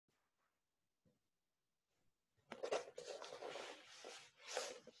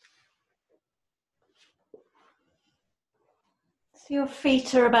Your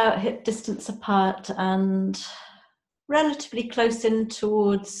feet are about hip distance apart and relatively close in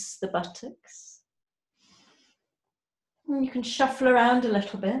towards the buttocks. And you can shuffle around a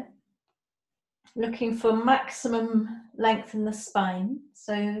little bit, looking for maximum length in the spine.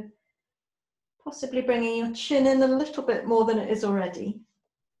 So possibly bringing your chin in a little bit more than it is already.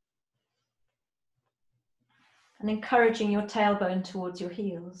 And encouraging your tailbone towards your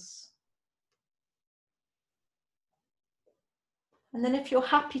heels. And then if you're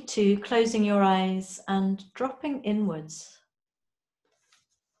happy to, closing your eyes and dropping inwards.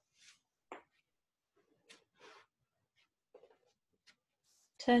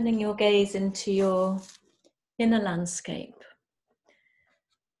 Turning your gaze into your inner landscape.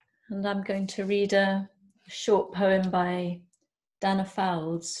 And I'm going to read a short poem by Dana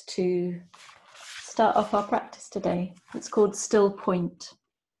Fowles to start off our practice today. It's called Still Point.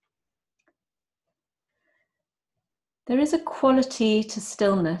 There is a quality to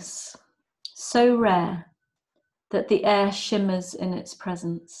stillness, so rare that the air shimmers in its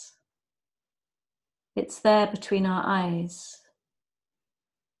presence. It's there between our eyes.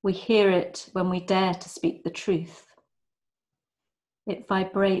 We hear it when we dare to speak the truth. It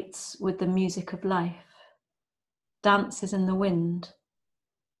vibrates with the music of life, dances in the wind,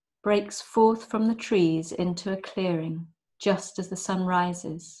 breaks forth from the trees into a clearing just as the sun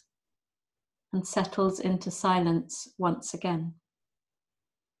rises, and settles into silence once again.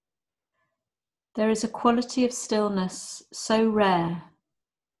 There is a quality of stillness so rare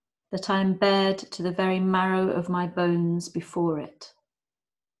that I am bared to the very marrow of my bones before it.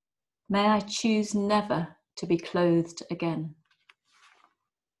 May I choose never to be clothed again.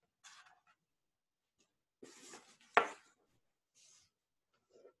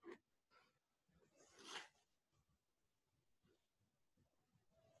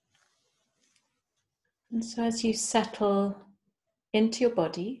 And so as you settle into your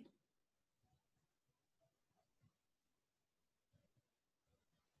body,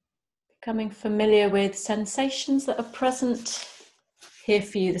 becoming familiar with sensations that are present here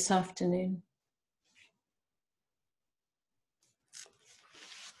for you this afternoon.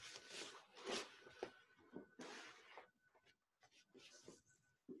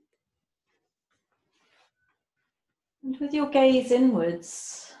 And with your gaze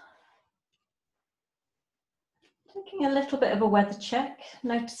inwards, taking a little bit of a weather check,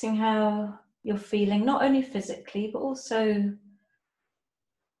 noticing how you're feeling, not only physically, but also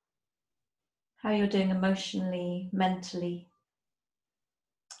how you're doing emotionally, mentally,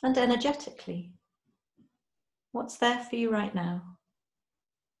 and energetically. What's there for you right now?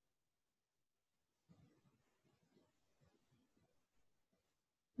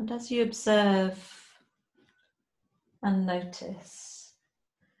 And as you observe and notice,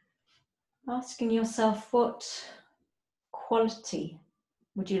 asking yourself, what quality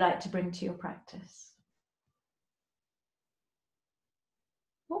would you like to bring to your practice?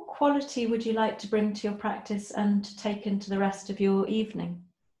 What quality would you like to bring to your practice and to take into the rest of your evening?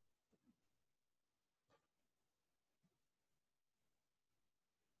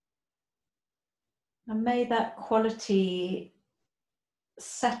 And may that quality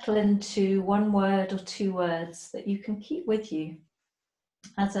settle into one word or two words that you can keep with you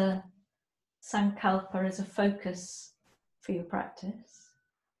as a sankalpa, as a focus for your practice.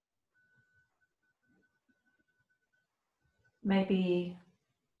 Maybe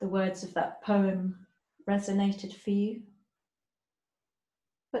the words of that poem resonated for you,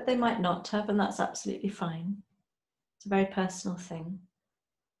 but they might not have, and that's absolutely fine. It's a very personal thing.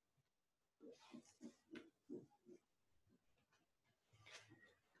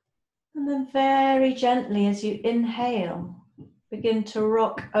 And then very gently, as you inhale, begin to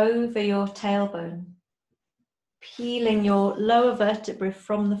rock over your tailbone, peeling your lower vertebrae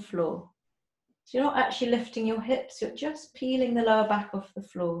from the floor. So you're not actually lifting your hips, you're just peeling the lower back off the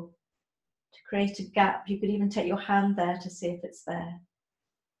floor to create a gap. You could even take your hand there to see if it's there.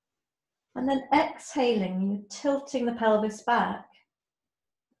 And then exhaling, you're tilting the pelvis back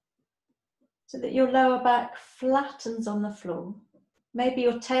so that your lower back flattens on the floor. Maybe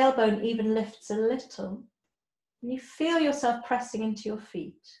your tailbone even lifts a little. And you feel yourself pressing into your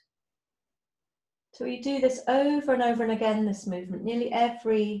feet. So you do this over and over and again, this movement, nearly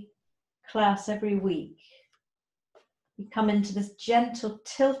every class, every week. You come into this gentle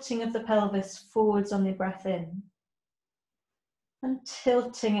tilting of the pelvis forwards on the breath in and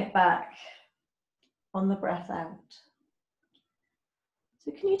tilting it back on the breath out.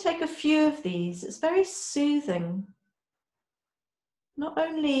 So can you take a few of these? It's very soothing, not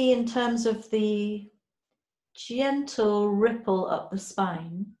only in terms of the gentle ripple up the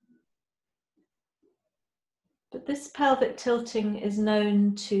spine, But this pelvic tilting is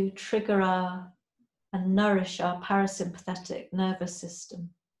known to trigger and nourish our parasympathetic nervous system.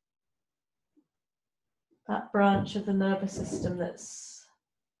 That branch of the nervous system that's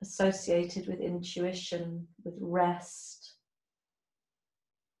associated with intuition, with rest,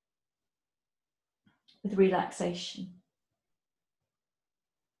 with relaxation.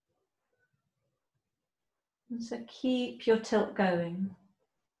 And so keep your tilt going,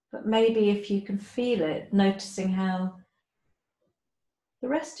 but maybe if you can feel it, noticing how the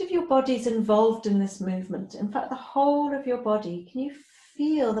rest of your body's involved in this movement. In fact, the whole of your body. Can you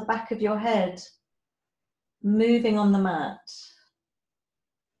feel the back of your head moving on the mat?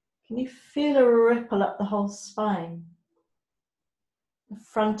 Can you feel a ripple up the whole spine? The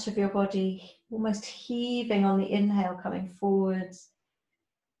front of your body almost heaving on the inhale, coming forwards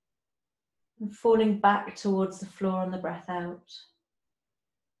and falling back towards the floor on the breath out.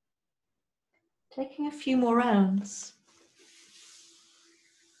 Taking a few more rounds.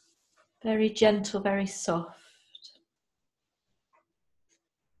 Very gentle, very soft.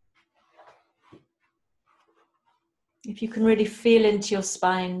 If you can really feel into your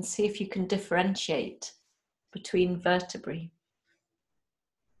spine, see if you can differentiate between vertebrae.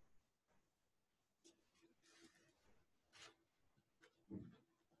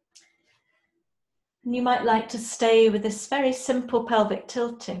 And you might like to stay with this very simple pelvic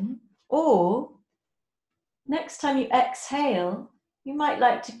tilting, or next time you exhale, you might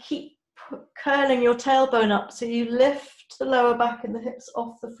like to keep curling your tailbone up so you lift the lower back and the hips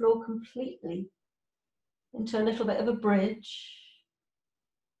off the floor completely into a little bit of a bridge.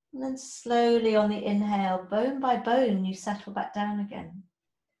 And then slowly on the inhale, bone by bone, you settle back down again.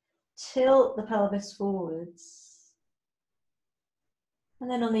 Tilt the pelvis forwards. And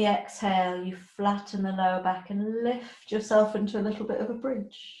then on the exhale, you flatten the lower back and lift yourself into a little bit of a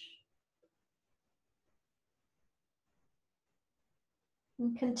bridge.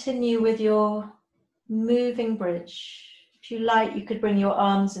 And continue with your moving bridge. If you like, you could bring your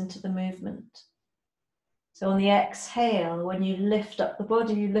arms into the movement. So on the exhale, when you lift up the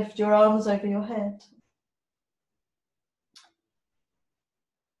body, you lift your arms over your head.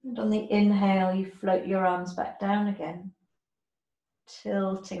 And on the inhale, you float your arms back down again,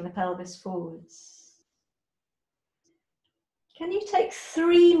 tilting the pelvis forwards. Can you take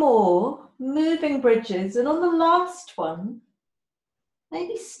 3 more moving bridges? And on the last one,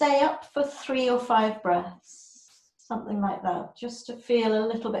 maybe stay up for 3 or 5 breaths, something like that, just to feel a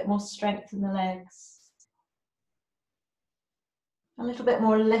little bit more strength in the legs. A little bit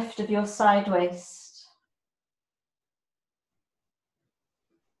more lift of your side waist.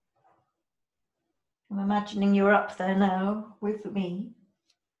 I'm imagining you're up there now with me.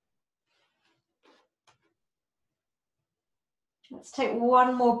 Let's take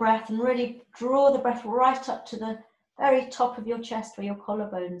 1 more breath and really draw the breath right up to the very top of your chest where your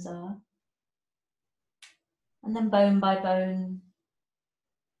collarbones are. And then bone by bone,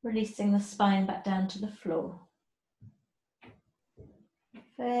 releasing the spine back down to the floor.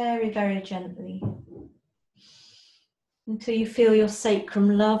 Very, very gently. Until you feel your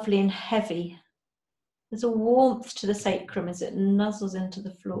sacrum lovely and heavy. There's a warmth to the sacrum as it nuzzles into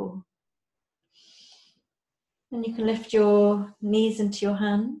the floor. And you can lift your knees into your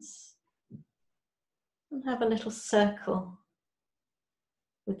hands and have a little circle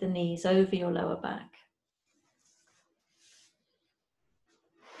with the knees over your lower back.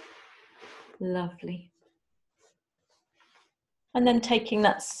 Lovely. And then taking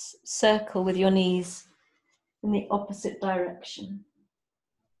that circle with your knees in the opposite direction.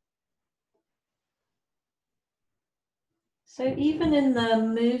 So even in the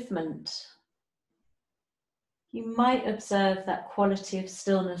movement, you might observe that quality of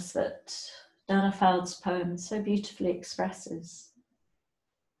stillness that Danna Faulds' poem so beautifully expresses.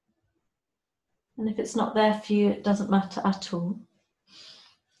 And if it's not there for you, it doesn't matter at all.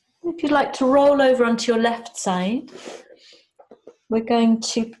 If you'd like to roll over onto your left side, we're going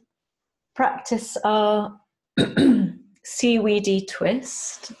to practice our seaweedy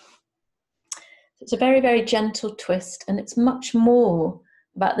twist. It's a very, very gentle twist, and it's much more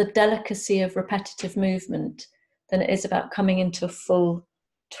about the delicacy of repetitive movement than it is about coming into a full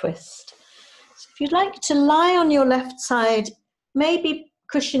twist. So if you'd like to lie on your left side, maybe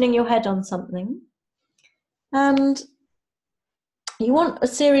cushioning your head on something, and you want a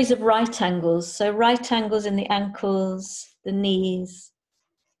series of right angles. So right angles in the ankles, the knees,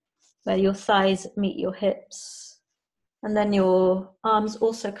 where your thighs meet your hips, and then your arms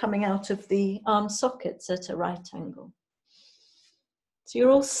also coming out of the arm sockets at a right angle. So you're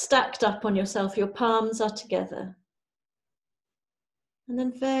all stacked up on yourself, your palms are together. And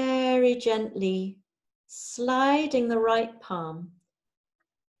then very gently sliding the right palm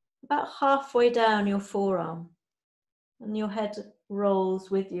about halfway down your forearm, and your head rolls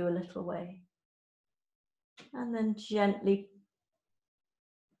with you a little way. And then gently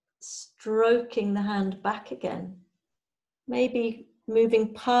stroking the hand back again, maybe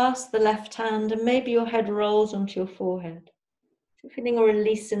moving past the left hand, and maybe your head rolls onto your forehead. So feeling a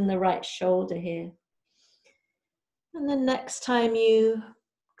release in the right shoulder here. And then next time you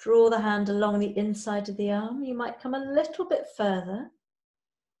draw the hand along the inside of the arm, you might come a little bit further.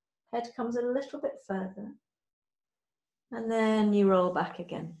 Head comes a little bit further. And then you roll back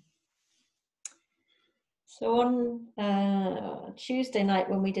again. So on Tuesday night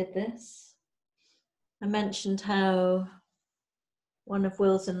when we did this, I mentioned how one of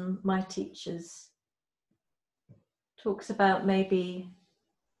Will's and my teachers talks about maybe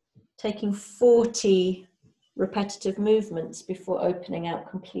taking 40 repetitive movements before opening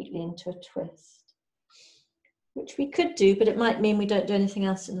out completely into a twist, which we could do, but it might mean we don't do anything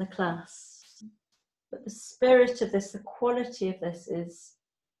else in the class. But the spirit of this, the quality of this is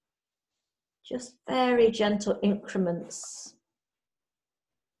just very gentle increments.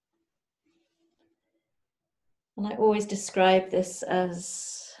 And I always describe this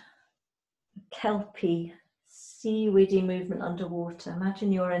as a kelpy, seaweedy movement underwater.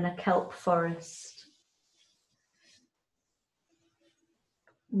 Imagine you're in a kelp forest,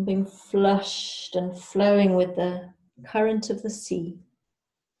 and being flushed and flowing with the current of the sea.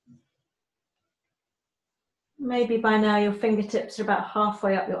 Maybe by now your fingertips are about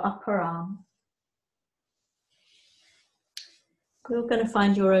halfway up your upper arm. You're going to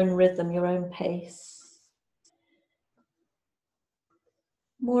find your own rhythm, your own pace.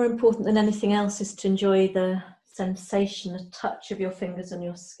 More important than anything else is to enjoy the sensation, the touch of your fingers on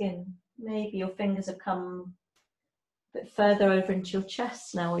your skin. Maybe your fingers have come a bit further over into your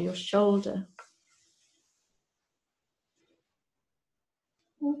chest now, or your shoulder.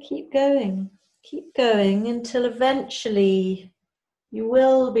 And keep going until eventually you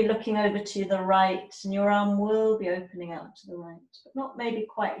will be looking over to the right and your arm will be opening out to the right, but not maybe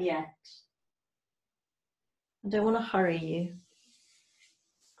quite yet. I don't want to hurry you.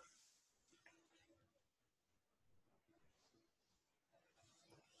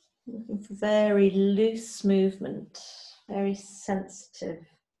 Looking for very loose movement, very sensitive.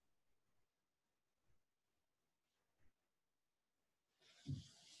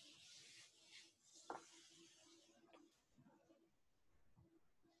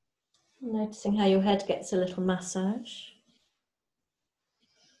 Noticing how your head gets a little massage.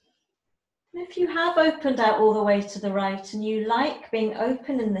 And if you have opened out all the way to the right and you like being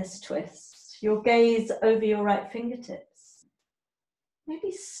open in this twist, your gaze over your right fingertips,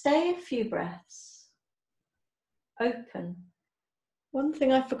 maybe stay a few breaths, open. One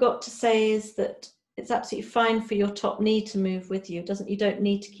thing I forgot to say is that it's absolutely fine for your top knee to move with you. You don't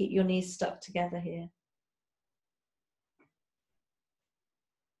need to keep your knees stuck together here.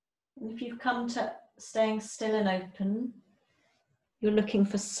 And if you've come to staying still and open, you're looking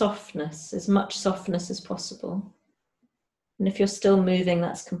for softness, as much softness as possible. And if you're still moving,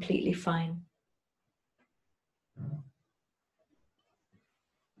 that's completely fine.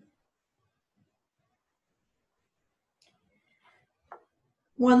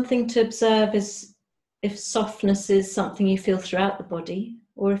 One thing to observe is if softness is something you feel throughout the body,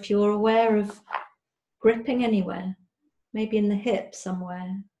 or if you're aware of gripping anywhere, maybe in the hip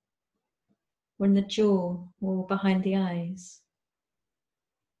somewhere, or in the jaw, or behind the eyes.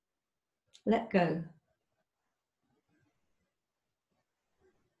 Let go.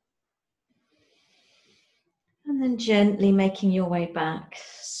 And then gently making your way back,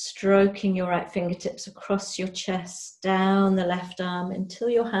 stroking your right fingertips across your chest, down the left arm until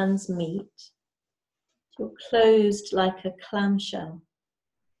your hands meet. You're closed like a clamshell.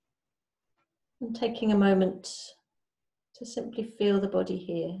 And taking a moment to simply feel the body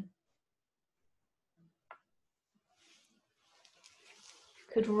here.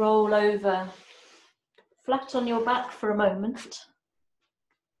 You could roll over flat on your back for a moment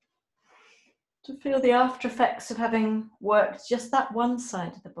to feel the after effects of having worked just that one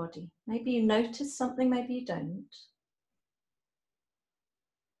side of the body. Maybe you notice something, maybe you don't.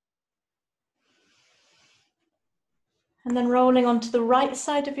 And then rolling onto the right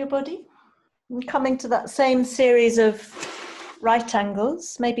side of your body and coming to that same series of right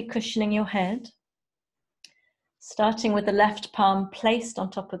angles, maybe cushioning your head. Starting with the left palm placed on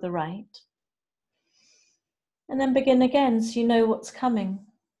top of the right. And then begin again so you know what's coming.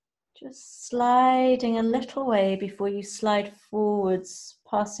 Just sliding a little way before you slide forwards,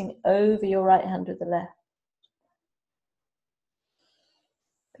 passing over your right hand with the left.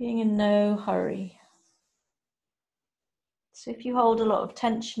 Being in no hurry. So if you hold a lot of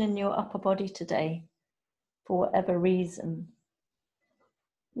tension in your upper body today, for whatever reason,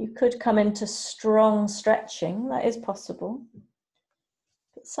 you could come into strong stretching. That is possible.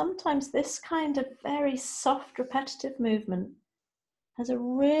 But sometimes this kind of very soft, repetitive movement has a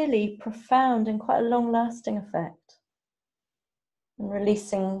really profound and quite a long-lasting effect in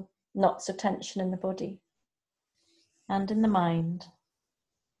releasing knots of tension in the body and in the mind.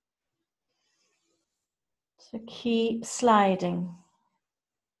 So keep sliding,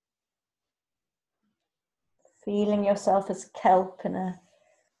 feeling yourself as kelp in a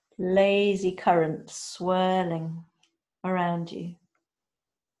lazy current swirling around you.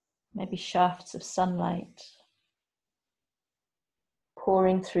 Maybe shafts of sunlight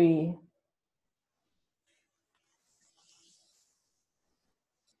pouring through you.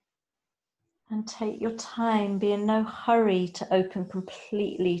 And take your time, be in no hurry to open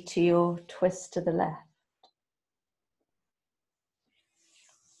completely to your twist to the left.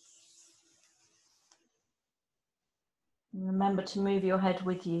 And remember to move your head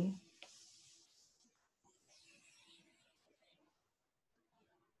with you.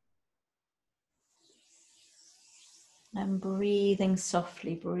 And breathing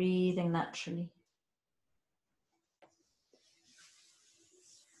softly, breathing naturally.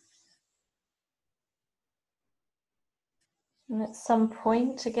 And at some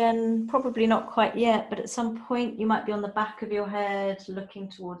point, again, probably not quite yet, but at some point you might be on the back of your head, looking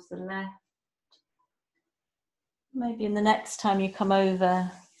towards the left. Maybe in the next time you come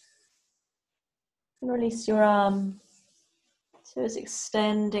over, and release your arm. So it's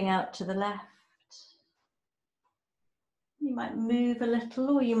extending out to the left. You might move a little,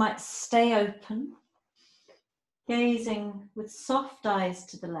 or you might stay open, gazing with soft eyes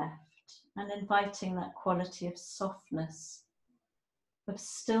to the left and inviting that quality of softness, of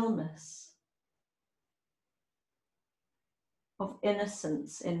stillness, of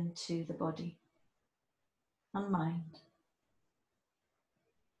innocence into the body and mind.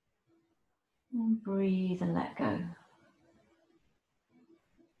 And breathe and let go.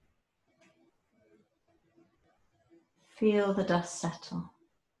 Feel the dust settle.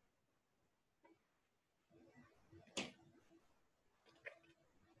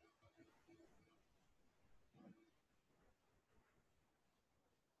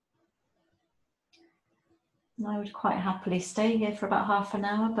 And I would quite happily stay here for about half an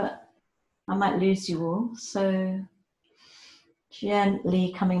hour, but I might lose you all. So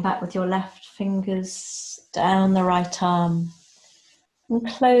gently coming back with your left fingers down the right arm and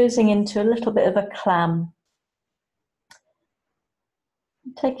closing into a little bit of a clam.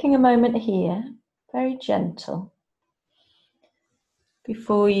 Taking a moment here, very gentle,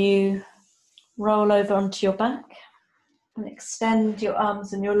 before you roll over onto your back and extend your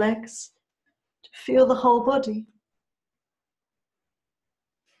arms and your legs to feel the whole body.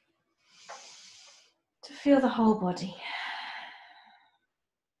 To feel the whole body.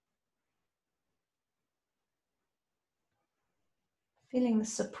 Feeling the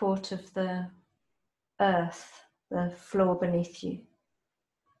support of the earth, the floor beneath you.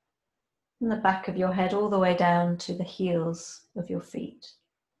 From the back of your head all the way down to the heels of your feet.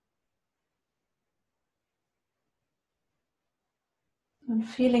 And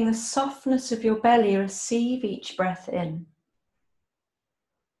feeling the softness of your belly receive each breath in.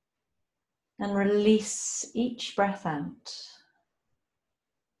 And release each breath out.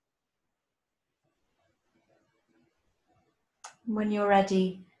 When you're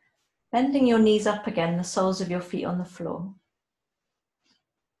ready, bending your knees up again, the soles of your feet on the floor.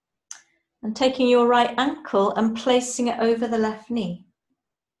 And taking your right ankle and placing it over the left knee.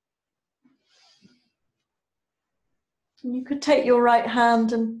 And you could take your right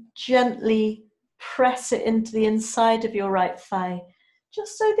hand and gently press it into the inside of your right thigh,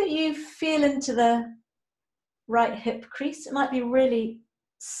 just so that you feel into the right hip crease. It might be really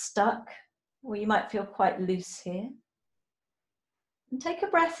stuck, or you might feel quite loose here. And take a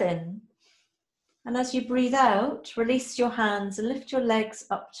breath in. And as you breathe out, release your hands and lift your legs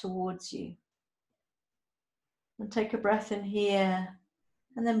up towards you. And take a breath in here,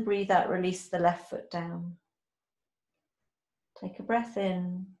 and then breathe out, release the left foot down. Take a breath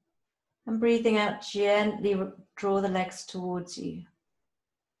in, and breathing out, gently draw the legs towards you.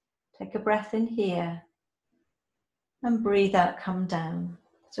 Take a breath in here, and breathe out, come down.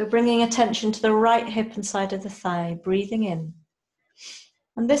 So bringing attention to the right hip and side of the thigh, breathing in.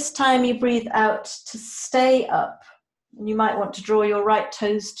 And this time you breathe out to stay up. And you might want to draw your right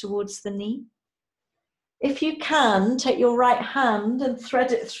toes towards the knee. If you can, take your right hand and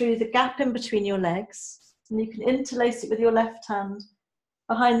thread it through the gap in between your legs. And you can interlace it with your left hand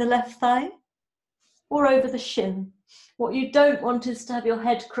behind the left thigh or over the shin. What you don't want is to have your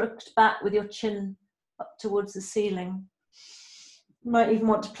head crooked back with your chin up towards the ceiling. You might even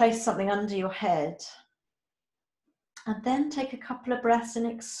want to place something under your head. And then take a couple of breaths and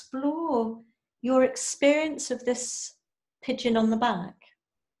explore your experience of this pigeon on the back.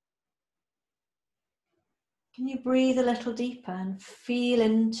 Can you breathe a little deeper and feel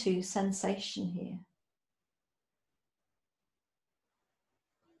into sensation here?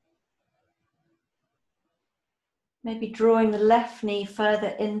 Maybe drawing the left knee further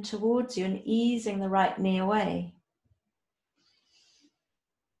in towards you and easing the right knee away.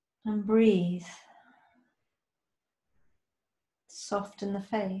 And breathe. Soften the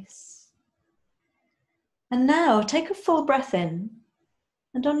face. And now take a full breath in.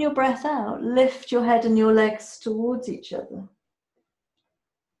 And on your breath out, lift your head and your legs towards each other.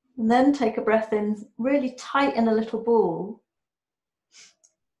 And then take a breath in, really tighten a little ball.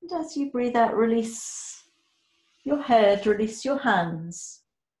 And as you breathe out, release your head, release your hands.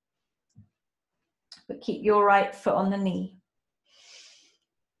 But keep your right foot on the knee.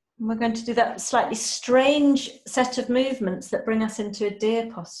 And we're going to do that slightly strange set of movements that bring us into a deer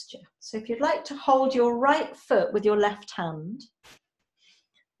posture. So if you'd like to hold your right foot with your left hand,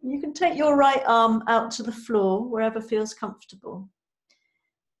 you can take your right arm out to the floor, wherever feels comfortable.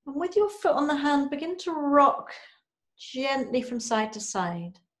 And with your foot on the hand, begin to rock gently from side to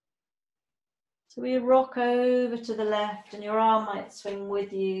side. So we rock over to the left and your arm might swing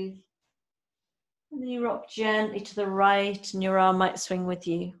with you. And then you rock gently to the right and your arm might swing with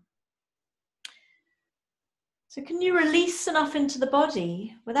you. So can you release enough into the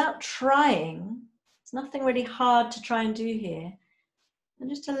body without trying? There's nothing really hard to try and do here. And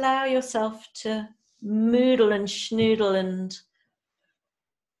just allow yourself to moodle and schnoodle and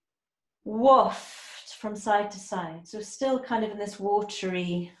waft from side to side. So still kind of in this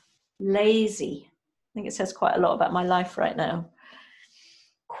watery, lazy, I think it says quite a lot about my life right now,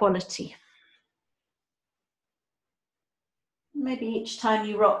 quality. Maybe each time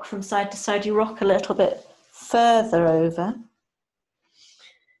you rock from side to side, you rock a little bit further over,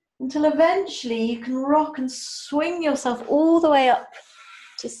 until eventually you can rock and swing yourself all the way up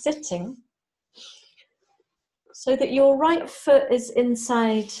to sitting, so that your right foot is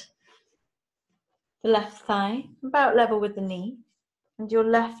inside the left thigh, about level with the knee, and your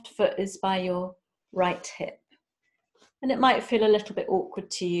left foot is by your right hip. And it might feel a little bit awkward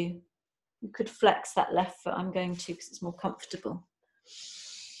to you. You could flex that left foot. I'm going to because it's more comfortable.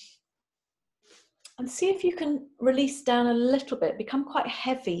 And see if you can release down a little bit, become quite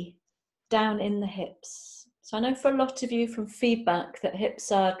heavy down in the hips. So I know for a lot of you from feedback that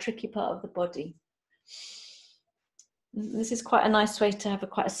hips are a tricky part of the body. This is quite a nice way to have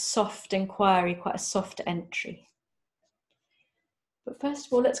quite a soft inquiry, quite a soft entry. But first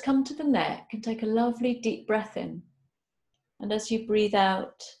of all, let's come to the neck and take a lovely deep breath in. And as you breathe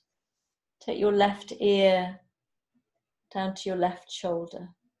out, take your left ear down to your left shoulder.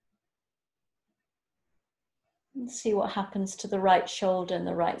 And see what happens to the right shoulder and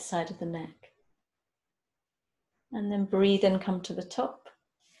the right side of the neck. And then breathe in, come to the top.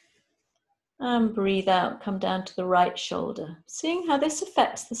 And breathe out, come down to the right shoulder. Seeing how this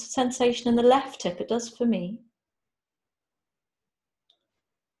affects the sensation in the left hip, it does for me.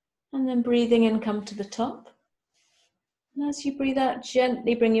 And then breathing in, come to the top. And as you breathe out,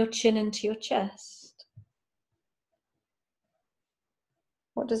 gently bring your chin into your chest.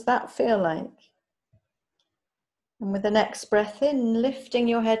 What does that feel like? And with the next breath in, lifting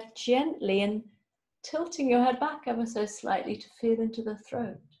your head gently and tilting your head back ever so slightly to feel into the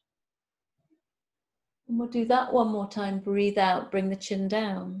throat. And we'll do that one more time. Breathe out, bring the chin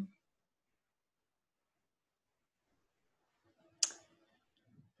down.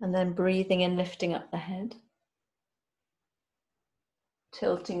 And then breathing in, lifting up the head.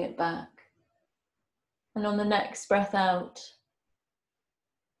 Tilting it back. And on the next breath out,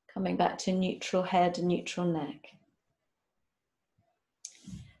 coming back to neutral head and neutral neck.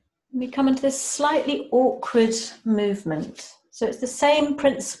 We come into this slightly awkward movement. So it's the same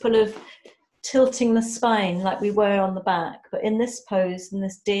principle of tilting the spine like we were on the back, but in this pose, in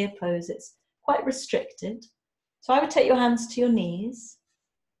this deer pose, it's quite restricted. So I would take your hands to your knees,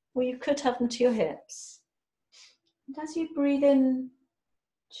 or you could have them to your hips. And as you breathe in,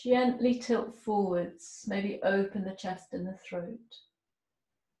 gently tilt forwards, maybe open the chest and the throat.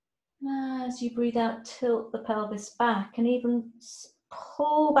 And as you breathe out, tilt the pelvis back and even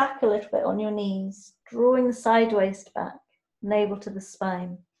pull back a little bit on your knees, drawing the side waist back, navel to the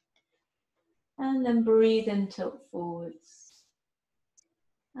spine. And then breathe in, tilt forwards.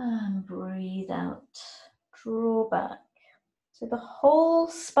 And breathe out, draw back. So the whole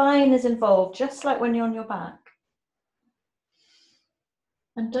spine is involved, just like when you're on your back.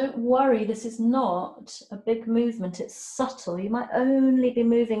 And don't worry, this is not a big movement, it's subtle. You might only be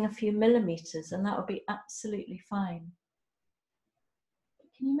moving a few millimeters and that would be absolutely fine.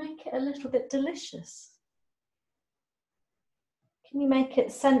 Can you make it a little bit delicious? Can you make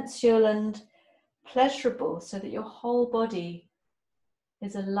it sensual and pleasurable so that your whole body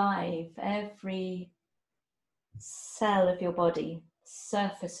is alive? Every cell of your body,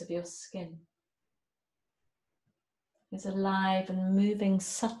 surface of your skin is alive and moving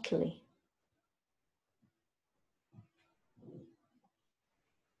subtly.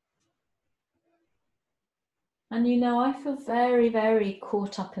 And you know, I feel very, very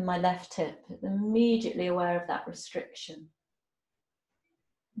caught up in my left hip, immediately aware of that restriction.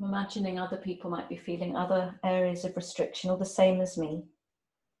 I'm imagining other people might be feeling other areas of restriction, or the same as me.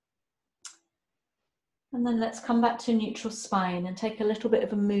 And then let's come back to neutral spine and take a little bit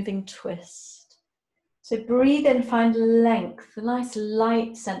of a moving twist. So breathe in, find length, a nice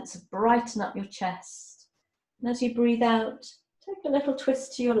light sense of brighten up your chest. And as you breathe out, take a little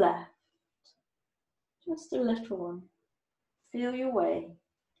twist to your left. Just a little one. Feel your way.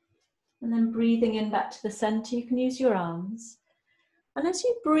 And then breathing in back to the center, you can use your arms. And as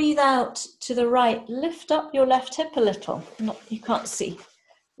you breathe out to the right, lift up your left hip a little. You can't see.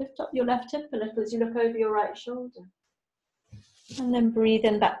 Lift up your left hip a little as you look over your right shoulder. And then breathe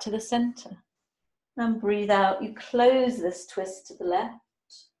in back to the center. And breathe out, you close this twist to the left.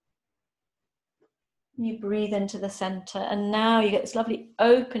 You breathe into the center, and now you get this lovely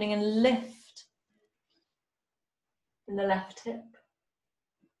opening and lift in the left hip.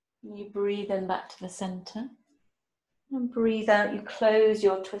 You breathe in back to the center. And breathe out, you close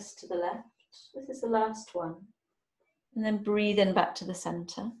your twist to the left. This is the last one. And then breathe in back to the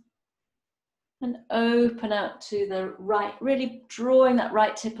center. And open out to the right, really drawing that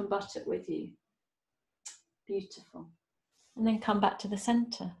right hip and buttock with you. Beautiful. And then come back to the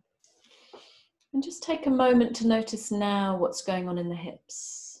center. And just take a moment to notice now what's going on in the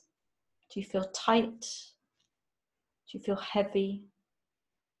hips. Do you feel tight? Do you feel heavy?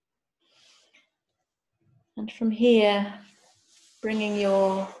 And from here, bringing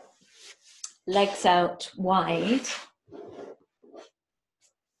your legs out wide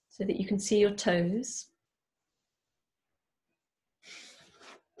so that you can see your toes.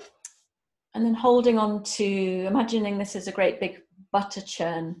 And then holding on to, imagining this is a great big butter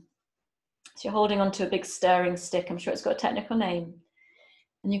churn. So you're holding on to a big stirring stick. I'm sure it's got a technical name.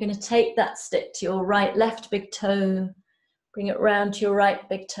 And you're going to take that stick to your left big toe, bring it round to your right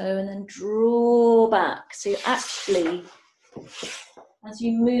big toe, and then draw back. So you actually, as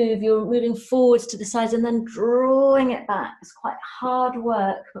you move, you're moving forwards to the sides and then drawing it back. It's quite hard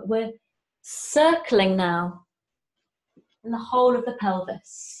work, but we're circling now in the whole of the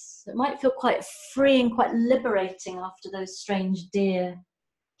pelvis. It might feel quite free and quite liberating after those strange deer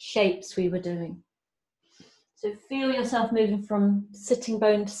shapes we were doing. So feel yourself moving from sitting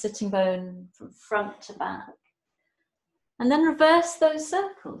bone to sitting bone, from front to back. And then reverse those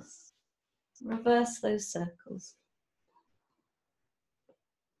circles. Reverse those circles.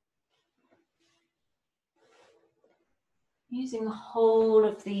 Using the whole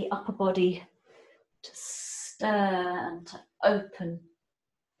of the upper body to stir and to open.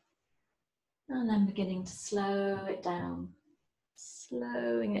 And then beginning to slow it down.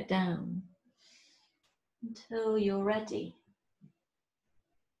 Slowing it down until you're ready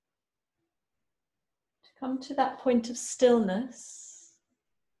to come to that point of stillness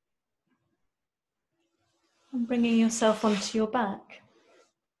and bringing yourself onto your back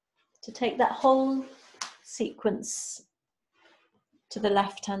to take that whole sequence to the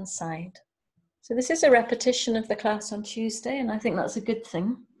left-hand side. So this is a repetition of the class on Tuesday, and I think that's a good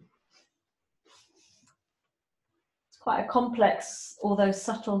thing. It's quite a complex, although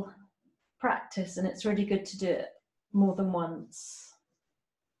subtle practice, and it's really good to do it more than once.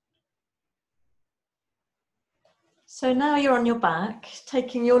 So now you're on your back,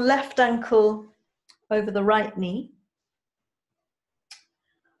 taking your left ankle over the right knee.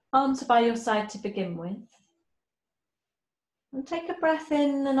 Arms are by your side to begin with. And take a breath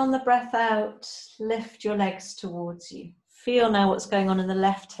in, and on the breath out, lift your legs towards you. Feel now what's going on in the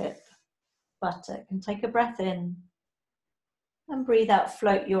left hip, buttock, and take a breath in. And breathe out,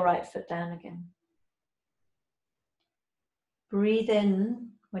 float your right foot down again. Breathe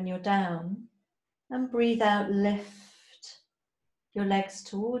in when you're down, and breathe out, lift your legs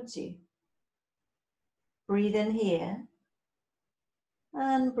towards you. Breathe in here,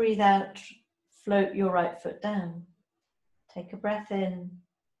 and breathe out, float your right foot down. Take a breath in.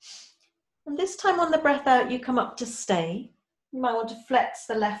 And this time on the breath out, you come up to stay. You might want to flex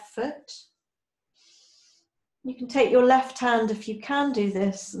the left foot. You can take your left hand, if you can do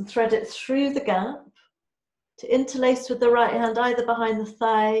this, and thread it through the gap to interlace with the right hand, either behind the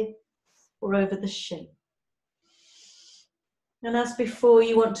thigh or over the shin. And as before,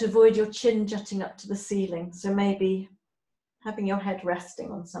 you want to avoid your chin jutting up to the ceiling, so maybe having your head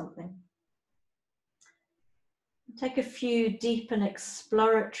resting on something. Take a few deep and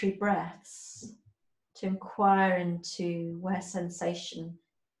exploratory breaths to inquire into where sensation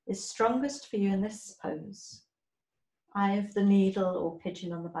is strongest for you in this pose. Eye of the needle or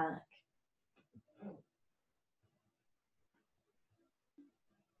pigeon on the back.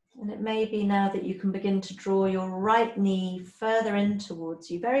 And it may be now that you can begin to draw your right knee further in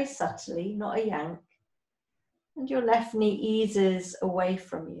towards you, very subtly, not a yank. And your left knee eases away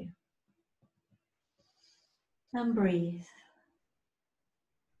from you. And breathe.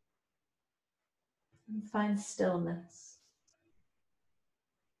 And find stillness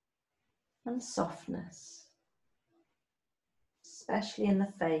and softness, especially in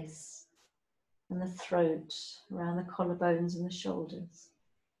the face and the throat, around the collarbones and the shoulders.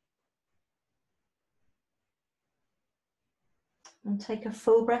 And take a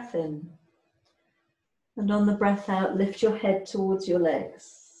full breath in. And on the breath out, lift your head towards your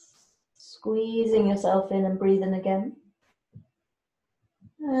legs, squeezing yourself in and breathing again.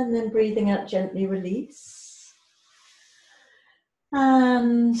 And then breathing out, gently release.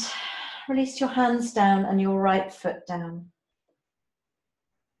 And release your hands down and your right foot down.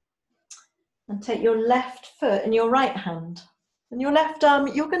 And take your left foot in your right hand. And your left arm,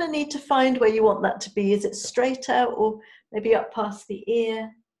 you're going to need to find where you want that to be. Is it straight out or maybe up past the ear?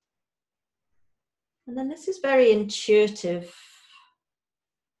 And then this is very intuitive,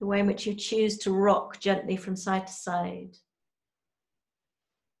 the way in which you choose to rock gently from side to side.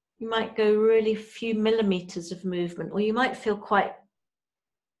 You might go really few millimeters of movement, or you might feel quite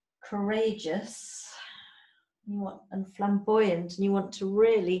courageous and flamboyant, and you want to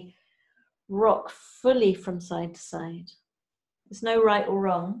really rock fully from side to side. There's no right or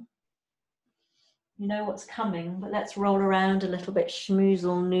wrong. You know what's coming, but let's roll around a little bit,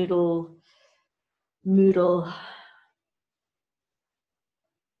 schmoozle, noodle, moodle,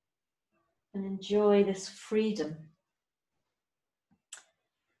 and enjoy this freedom.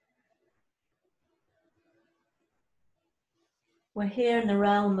 We're here in the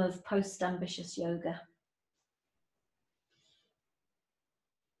realm of post-ambitious yoga.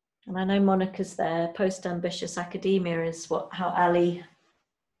 And I know Monica's there. Post-ambitious academia is how Ali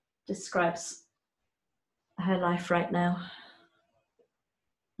describes her life right now.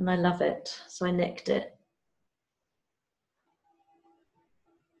 And I love it, so I nicked it.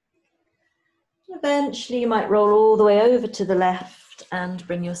 Eventually you might roll all the way over to the left and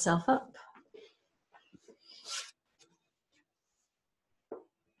bring yourself up.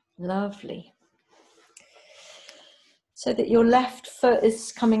 Lovely. So that your left foot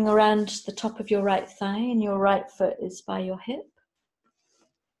is coming around the top of your right thigh and your right foot is by your hip.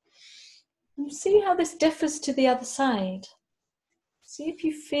 And see how this differs to the other side. See if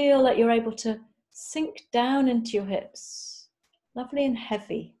you feel that you're able to sink down into your hips. Lovely and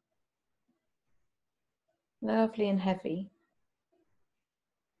heavy. Lovely and heavy.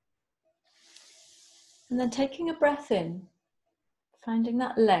 And then taking a breath in, finding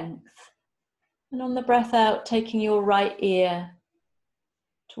that length. And on the breath out, taking your right ear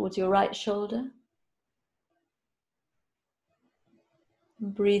towards your right shoulder.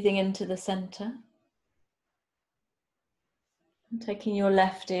 And breathing into the center. And taking your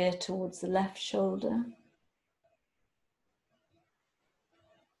left ear towards the left shoulder.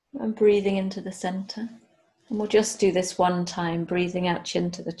 And breathing into the center. And we'll just do this one time, breathing out,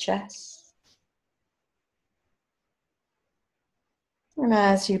 chin to the chest. And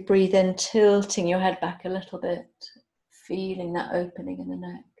as you breathe in, tilting your head back a little bit, feeling that opening in the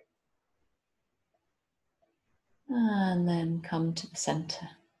neck. And then come to the center,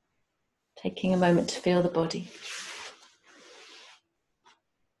 taking a moment to feel the body.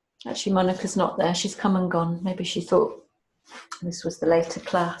 Actually, Monica's not there. She's come and gone. Maybe she thought this was the later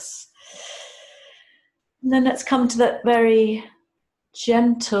class. And then let's come to that very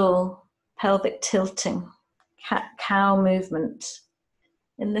gentle pelvic tilting, cat-cow movement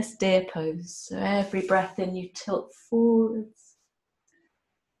in this deer pose. So every breath in, you tilt forwards.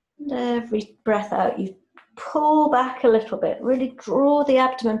 And every breath out, you pull back a little bit. Really draw the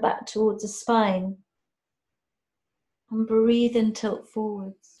abdomen back towards the spine. And breathe in, tilt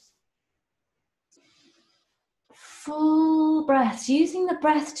forwards. Full breaths, using the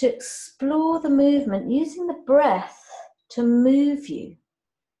breath to explore the movement, using the breath to move you.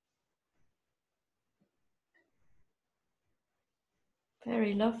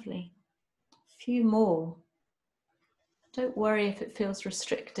 Very lovely. A few more. Don't worry if it feels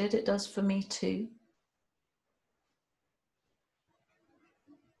restricted, it does for me too.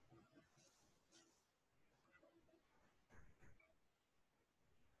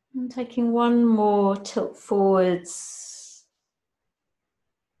 And taking one more tilt forwards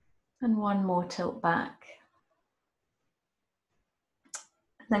and one more tilt back.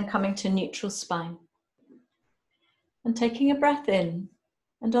 And then coming to neutral spine. And taking a breath in.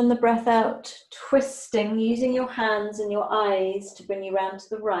 And on the breath out, twisting, using your hands and your eyes to bring you round to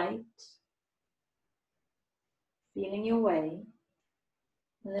the right. Feeling your way.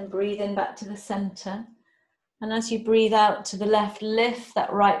 And then breathe in back to the center. And as you breathe out to the left, lift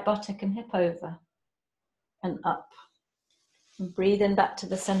that right buttock and hip over and up. And breathe in back to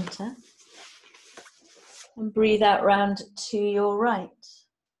the center. And breathe out round to your right.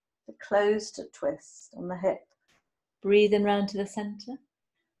 The closed twist on the hip. Breathe in round to the center.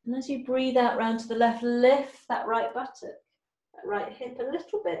 And as you breathe out round to the left, lift that right buttock, that right hip a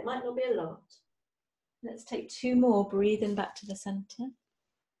little bit, might not be a lot. Let's take two more. Breathe in back to the center.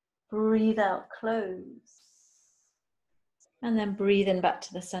 Breathe out, close. And then breathe in back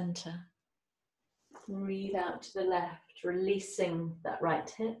to the center. Breathe out to the left, releasing that right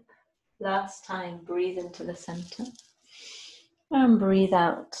hip. Last time, breathe into the center. And breathe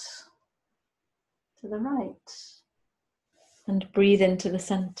out to the right. And breathe into the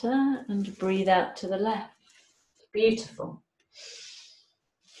center and breathe out to the left. Beautiful.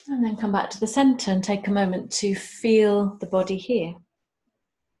 And then come back to the center and take a moment to feel the body here.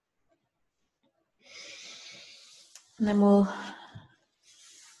 And then we'll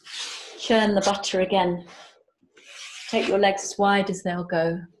churn the butter again. Take your legs as wide as they'll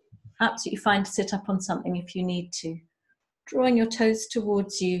go. Absolutely fine to sit up on something if you need to. Drawing your toes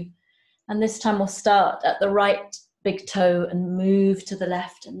towards you. And this time we'll start at the right big toe and move to the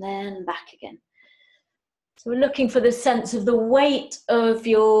left and then back again. So we're looking for this sense of the weight of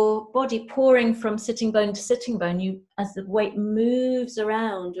your body pouring from sitting bone to sitting bone as the weight moves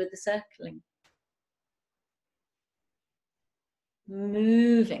around with the circling.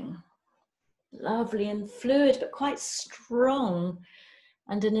 Moving. Lovely and fluid, but quite strong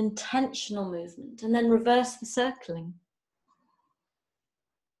and an intentional movement. And then reverse the circling.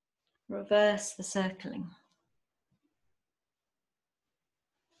 Reverse the circling.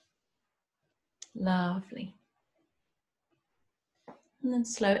 Lovely. And then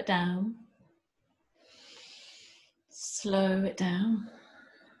slow it down. Slow it down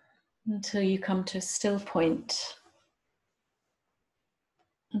until you come to a still point.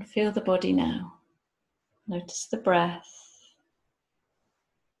 And feel the body now. Notice the breath.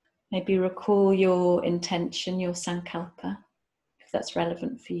 Maybe recall your intention, your sankalpa, if that's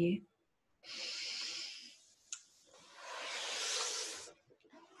relevant for you.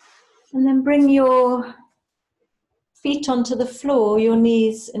 And then bring your feet onto the floor, your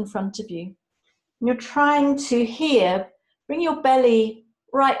knees in front of you. And you're trying to here, bring your belly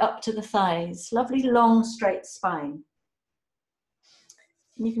right up to the thighs. Lovely long straight spine.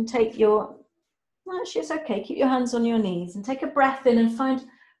 And you can take your, actually it's okay, keep your hands on your knees and take a breath in and find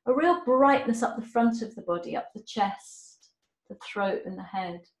a real brightness up the front of the body, up the chest, the throat and the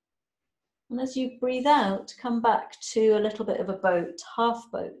head. And as you breathe out, come back to a little bit of a boat,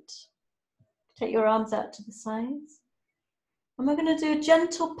 half boat. Take your arms out to the sides. And we're going to do a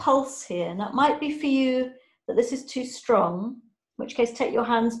gentle pulse here. Now it might be for you that this is too strong, in which case take your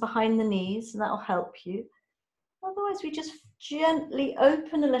hands behind the knees and that'll help you. Otherwise we just gently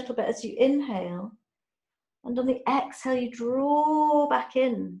open a little bit as you inhale. And on the exhale you draw back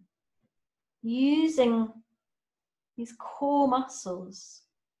in, using these core muscles.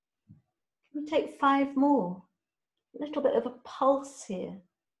 Can we take 5 more? A little bit of a pulse here.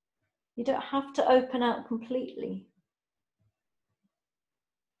 You don't have to open out completely.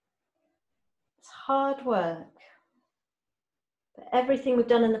 It's hard work. But everything we've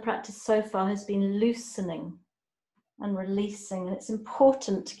done in the practice so far has been loosening and releasing. And it's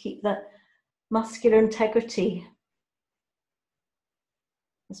important to keep that muscular integrity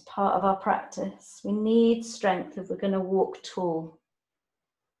as part of our practice. We need strength if we're going to walk tall.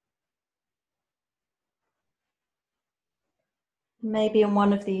 Maybe in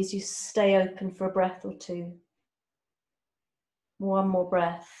one of these you stay open for a breath or two. One more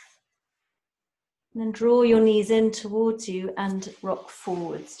breath. And then draw your knees in towards you and rock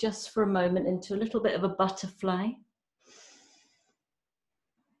forwards just for a moment into a little bit of a butterfly.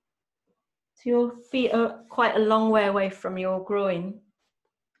 So your feet are quite a long way away from your groin.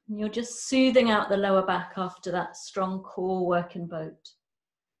 And you're just soothing out the lower back after that strong core work in boat.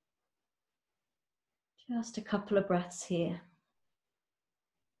 Just a couple of breaths here.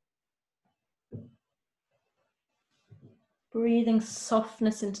 Breathing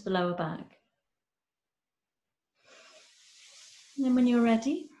softness into the lower back. And then when you're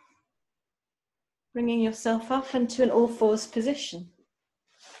ready, bringing yourself up into an all-fours position.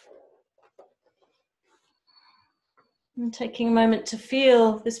 And taking a moment to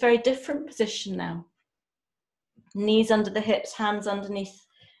feel this very different position now. Knees under the hips, hands underneath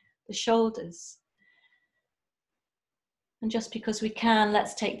the shoulders. And just because we can,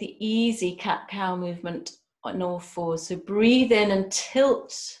 let's take the easy cat-cow movement on all fours. So breathe in and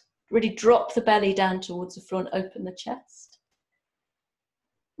tilt, really drop the belly down towards the floor and open the chest.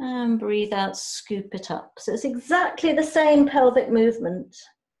 And breathe out, scoop it up. So it's exactly the same pelvic movement.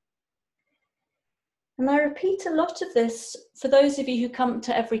 And I repeat a lot of this for those of you who come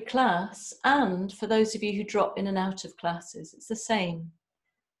to every class and for those of you who drop in and out of classes. It's the same.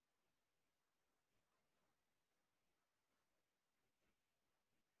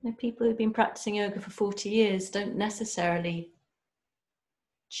 People who've been practicing yoga for 40 years don't necessarily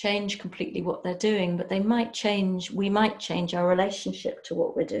change completely what they're doing, but we might change our relationship to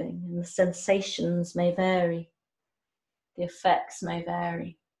what we're doing, and the sensations may vary, the effects may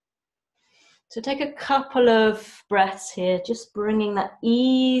vary. So take a couple of breaths here, just bringing that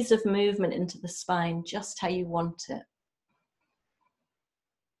ease of movement into the spine, just how you want it.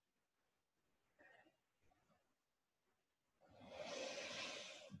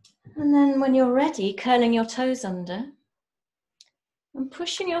 And then when you're ready, curling your toes under and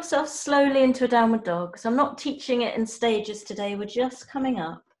pushing yourself slowly into a downward dog. So I'm not teaching it in stages today, we're just coming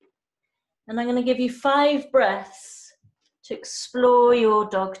up. And I'm going to give you 5 breaths to explore your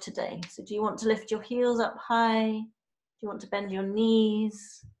dog today. So do you want to lift your heels up high? Do you want to bend your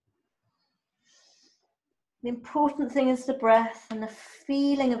knees? The important thing is the breath and the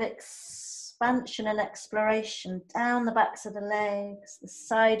feeling of expansion and exploration down the backs of the legs, the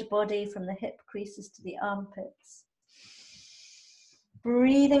side body from the hip creases to the armpits.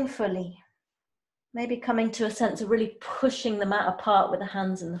 Breathing fully, maybe coming to a sense of really pushing the mat apart with the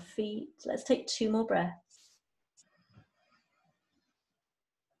hands and the feet. Let's take 2 more breaths.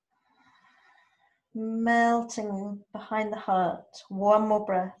 Melting behind the heart, 1 more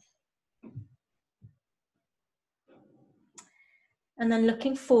breath. And then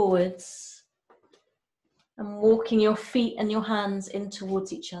looking forwards and walking your feet and your hands in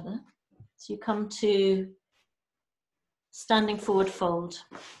towards each other. So you come to standing forward fold,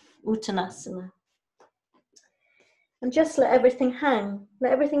 Uttanasana. And just let everything hang,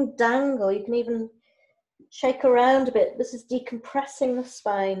 let everything dangle. You can even shake around a bit. This is decompressing the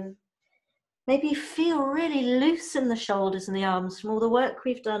spine. Maybe you feel really loose in the shoulders and the arms from all the work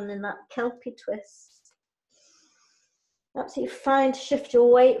we've done in that Kelpie twist. Absolutely fine to shift your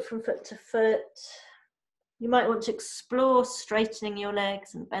weight from foot to foot. You might want to explore straightening your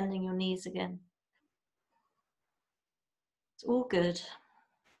legs and bending your knees again. It's all good.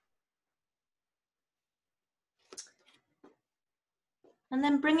 And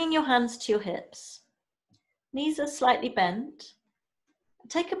then bringing your hands to your hips. Knees are slightly bent.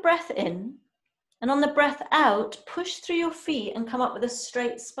 Take a breath in, and on the breath out, push through your feet and come up with a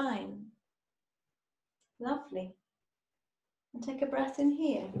straight spine. Lovely. And take a breath in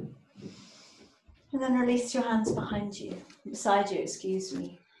here. And then release your hands beside you, excuse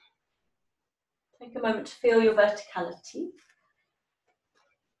me. Take a moment to feel your verticality.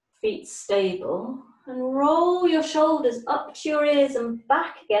 Feet stable. And roll your shoulders up to your ears and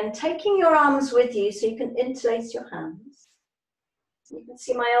back again, taking your arms with you so you can interlace your hands. You can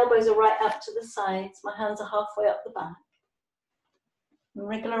see my elbows are right up to the sides. My hands are halfway up the back. And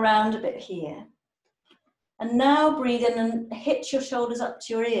wriggle around a bit here. And now breathe in and hitch your shoulders up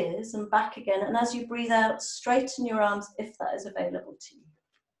to your ears and back again. And as you breathe out, straighten your arms if that is available to you.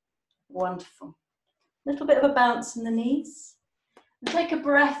 Wonderful. A little bit of a bounce in the knees. And take a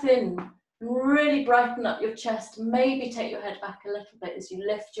breath in and really brighten up your chest. Maybe take your head back a little bit as you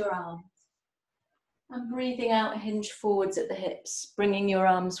lift your arms. And breathing out, hinge forwards at the hips, bringing your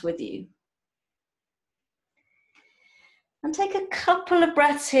arms with you. And take a couple of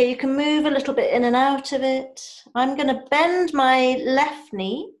breaths here. You can move a little bit in and out of it. I'm going to bend my left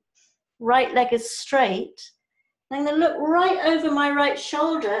knee. Right leg is straight. I'm going to look right over my right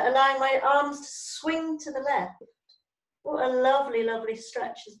shoulder, allowing my arms to swing to the left. What a lovely, lovely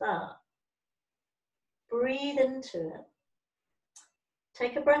stretch is that. Breathe into it.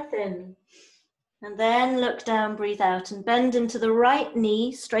 Take a breath in. And then look down, breathe out, and bend into the right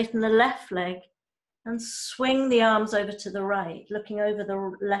knee, straighten the left leg, and swing the arms over to the right, looking over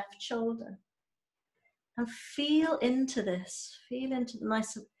the left shoulder. And feel into this. Feel into the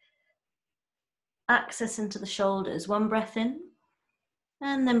nice access into the shoulders. 1 breath in,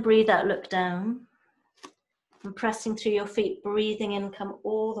 and then breathe out, look down. And pressing through your feet, breathing in, come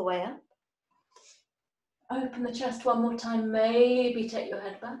all the way up. Open the chest one more time, maybe take your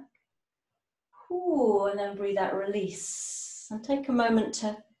head back. Ooh, and then breathe out, release. And take a moment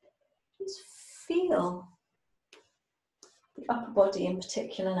to just feel the upper body in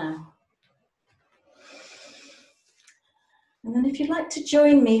particular now. And then if you'd like to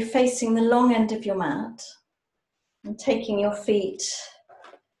join me facing the long end of your mat and taking your feet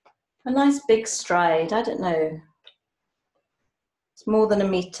a nice big stride, I don't know, it's more than a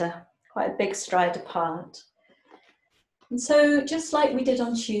metre, quite a big stride apart. And so just like we did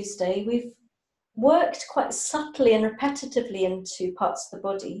on Tuesday, we've worked quite subtly and repetitively into parts of the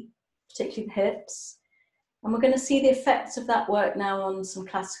body, particularly the hips. And we're going to see the effects of that work now on some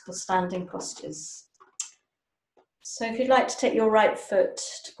classical standing postures. So if you'd like to take your right foot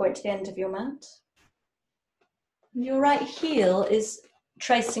to point to the end of your mat. Your right heel is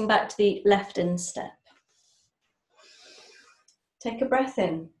tracing back to the left instep. Take a breath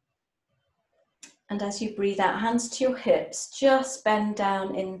in. And as you breathe out, hands to your hips, just bend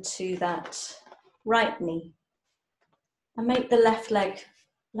down into that right knee. And make the left leg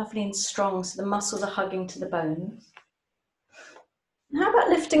lovely and strong so the muscles are hugging to the bones. And how about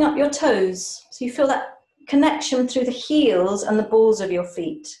lifting up your toes? So you feel that connection through the heels and the balls of your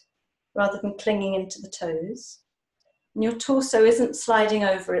feet, rather than clinging into the toes. And your torso isn't sliding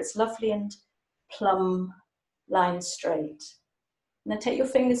over, it's lovely and plumb, line straight. And then take your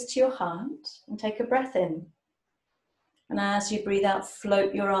fingers to your heart and take a breath in. And as you breathe out,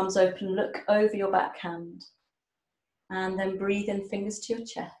 float your arms open, look over your backhand. And then breathe in, fingers to your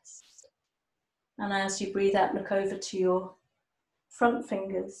chest. And as you breathe out, look over to your front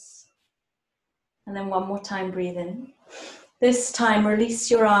fingers. And then one more time, breathe in. This time, release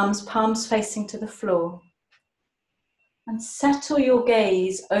your arms, palms facing to the floor. And settle your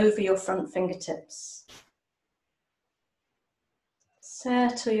gaze over your front fingertips.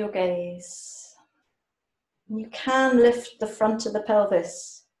 Settle your gaze. You can lift the front of the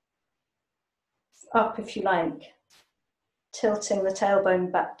pelvis up if you like, tilting the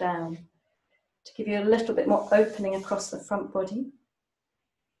tailbone back down to give you a little bit more opening across the front body.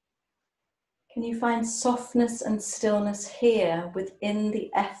 Can you find softness and stillness here within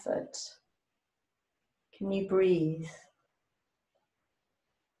the effort? Can you breathe?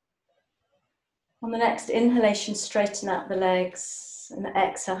 On the next inhalation, straighten out the legs and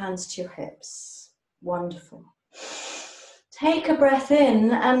exhale, hands to your hips. Wonderful. Take a breath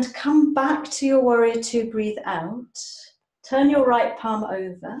in and come back to your warrior two, breathe out. Turn your right palm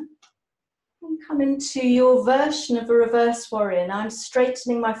over and come into your version of a reverse warrior. Now I'm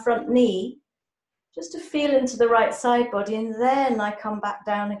straightening my front knee just to feel into the right side body, and then I come back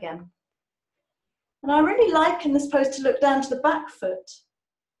down again. And I really like in this pose to look down to the back foot.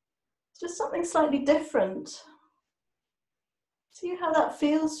 It's just something slightly different. See how that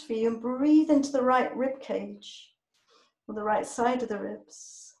feels for you, and breathe into the right rib cage or the right side of the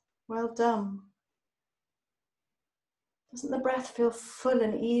ribs. Well done. Doesn't the breath feel full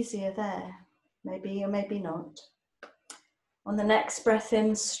and easier there? Maybe or maybe not. On the next breath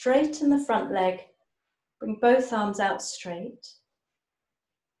in, straighten the front leg. Bring both arms out straight.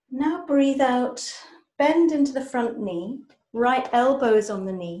 Now breathe out, bend into the front knee, right elbow is on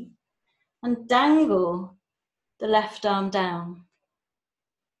the knee, and dangle the left arm down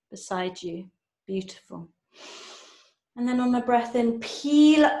beside you. Beautiful. And then on the breath in,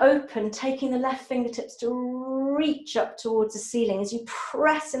 peel open, taking the left fingertips to reach up towards the ceiling as you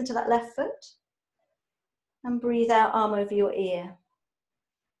press into that left foot. And breathe out, arm over your ear.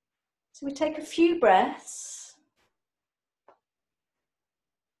 So we take a few breaths.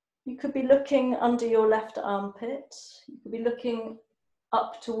 You could be looking under your left armpit. You could be looking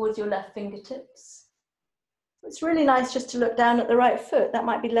up towards your left fingertips. It's really nice just to look down at the right foot. That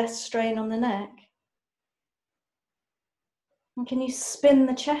might be less strain on the neck. And can you spin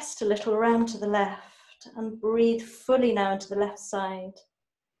the chest a little around to the left and breathe fully now into the left side.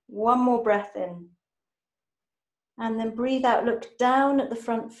 One more breath in. And then breathe out, look down at the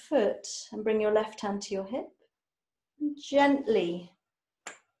front foot and bring your left hand to your hip. And gently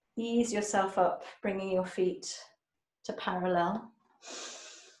ease yourself up, bringing your feet to parallel.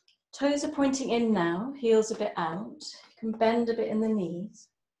 Toes are pointing in now, heels a bit out. You can bend a bit in the knees.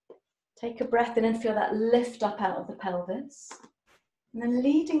 Take a breath in and feel that lift up out of the pelvis. And then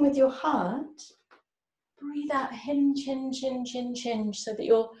leading with your heart, breathe out, hinge, hinge, hinge, hinge, hinge, so that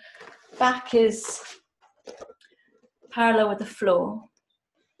your back is parallel with the floor.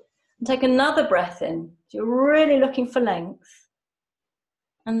 And take another breath in. You're really looking for length.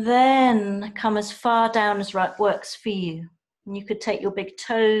 And then come as far down as works for you. And you could take your big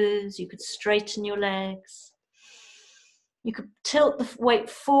toes, you could straighten your legs. You could tilt the weight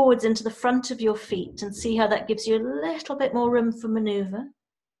forwards into the front of your feet and see how that gives you a little bit more room for maneuver.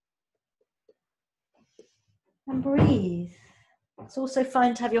 And breathe. It's also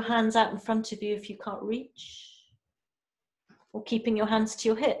fine to have your hands out in front of you if you can't reach, or keeping your hands to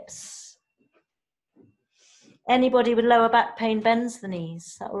your hips. Anybody with lower back pain bends the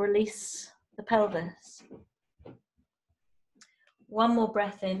knees. That will release the pelvis. One more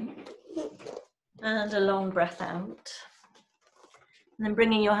breath in and a long breath out. And then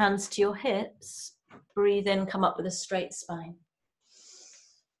bringing your hands to your hips, breathe in, come up with a straight spine.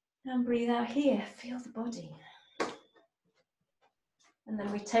 And breathe out here, feel the body. And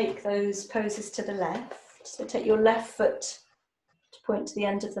then we take those poses to the left. So take your left foot to point to the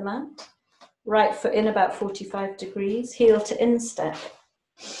end of the mat. Right foot in about 45 degrees, heel to instep.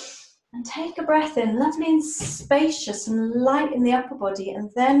 And take a breath in, lovely and spacious and light in the upper body, and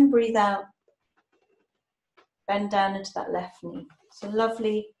then breathe out. Bend down into that left knee. So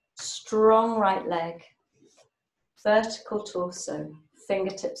lovely, strong right leg. Vertical torso,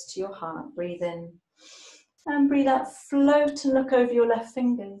 fingertips to your heart. Breathe in. And breathe out, float and look over your left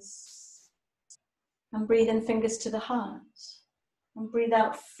fingers. And breathe in, fingers to the heart. And breathe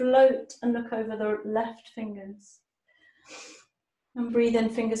out, float and look over the left fingers. And breathe in,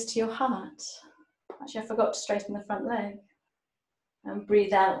 fingers to your heart. Actually, I forgot to straighten the front leg. And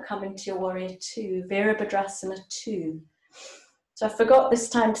breathe out, coming to your warrior two, Virabhadrasana 2. So I forgot this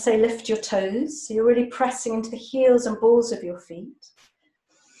time to say lift your toes. So you're really pressing into the heels and balls of your feet.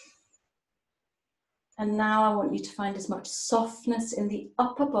 And now I want you to find as much softness in the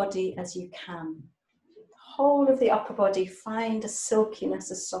upper body as you can. The whole of the upper body, find a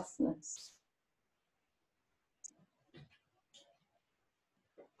silkiness, a softness.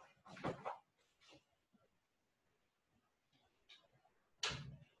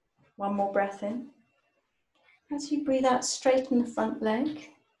 One more breath in. As you breathe out, straighten the front leg,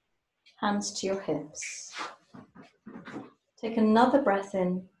 hands to your hips. Take another breath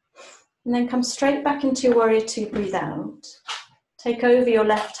in. And then come straight back into your warrior two, breathe out. Take over your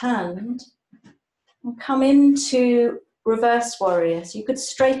left hand and come into reverse warrior. So you could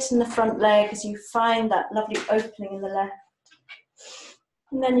straighten the front leg as you find that lovely opening in the left.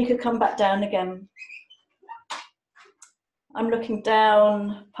 And then you could come back down again. I'm looking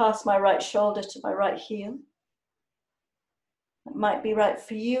down past my right shoulder to my right heel. That might be right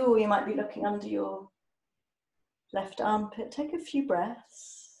for you, or you might be looking under your left armpit. Take a few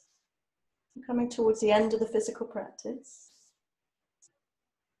breaths. Coming towards the end of the physical practice.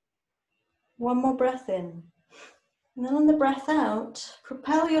 One more breath in. And then on the breath out,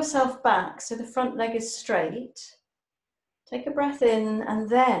 propel yourself back so the front leg is straight. Take a breath in and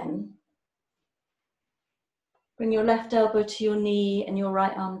then bring your left elbow to your knee and your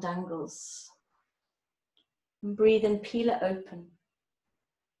right arm dangles. And breathe in, peel it open.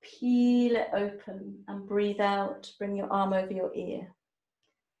 Peel it open and breathe out, bring your arm over your ear.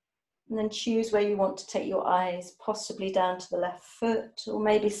 And then choose where you want to take your eyes, possibly down to the left foot, or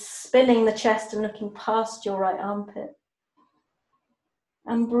maybe spinning the chest and looking past your right armpit.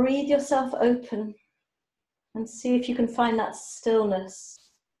 And breathe yourself open and see if you can find that stillness,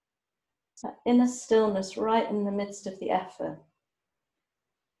 that inner stillness right in the midst of the effort.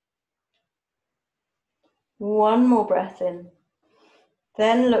 One more breath in,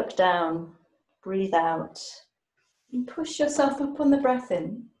 then look down, breathe out, and push yourself up on the breath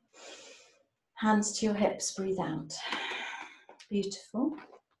in. Hands to your hips, breathe out. Beautiful.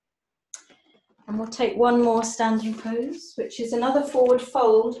 And we'll take one more standing pose, which is another forward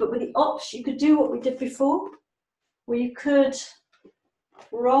fold, but with the option, you could do what we did before, where you could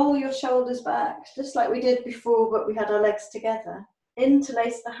roll your shoulders back, just like we did before, but we had our legs together.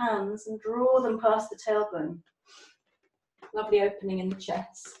 Interlace the hands and draw them past the tailbone. Lovely opening in the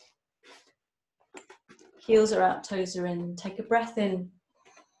chest. Heels are out, toes are in. Take a breath in.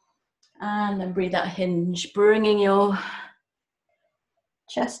 And then breathe out, hinge, bringing your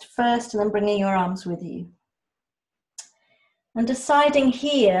chest first and then bringing your arms with you. And deciding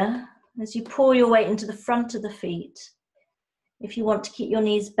here, as you pour your weight into the front of the feet, if you want to keep your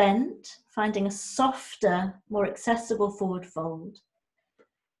knees bent, finding a softer, more accessible forward fold.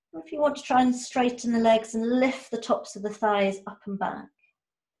 Or if you want to try and straighten the legs and lift the tops of the thighs up and back,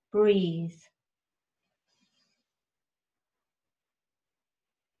 breathe.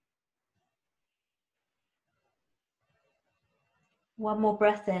 One more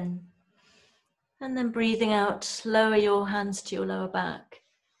breath in. And then breathing out, lower your hands to your lower back.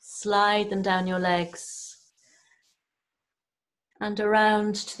 Slide them down your legs. And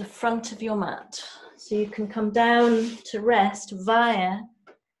around to the front of your mat. So you can come down to rest via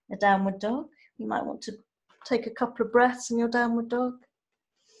a downward dog. You might want to take a couple of breaths in your downward dog.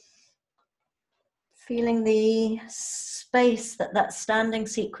 Feeling the space that that standing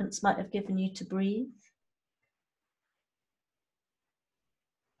sequence might have given you to breathe.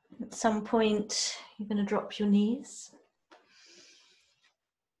 At some point, you're going to drop your knees.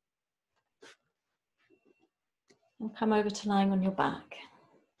 And come over to lying on your back.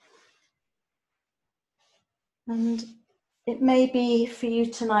 And it may be for you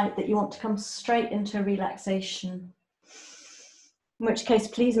tonight that you want to come straight into a relaxation, in which case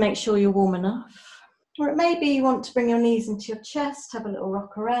please make sure you're warm enough. Or it may be you want to bring your knees into your chest, have a little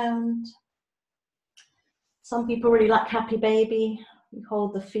rock around. Some people really like happy baby. You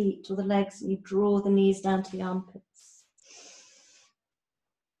hold the feet or the legs and you draw the knees down to the armpits.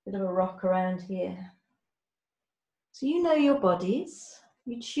 Bit of a rock around here. So you know your bodies,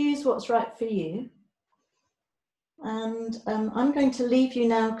 you choose what's right for you. And I'm going to leave you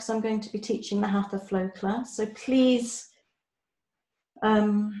now because I'm going to be teaching the Hatha Flow class. So please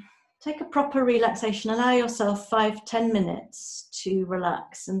take a proper relaxation. Allow yourself 5-10 minutes to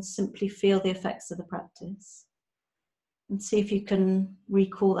relax and simply feel the effects of the practice. And see if you can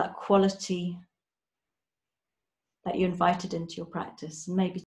recall that quality that you invited into your practice. And maybe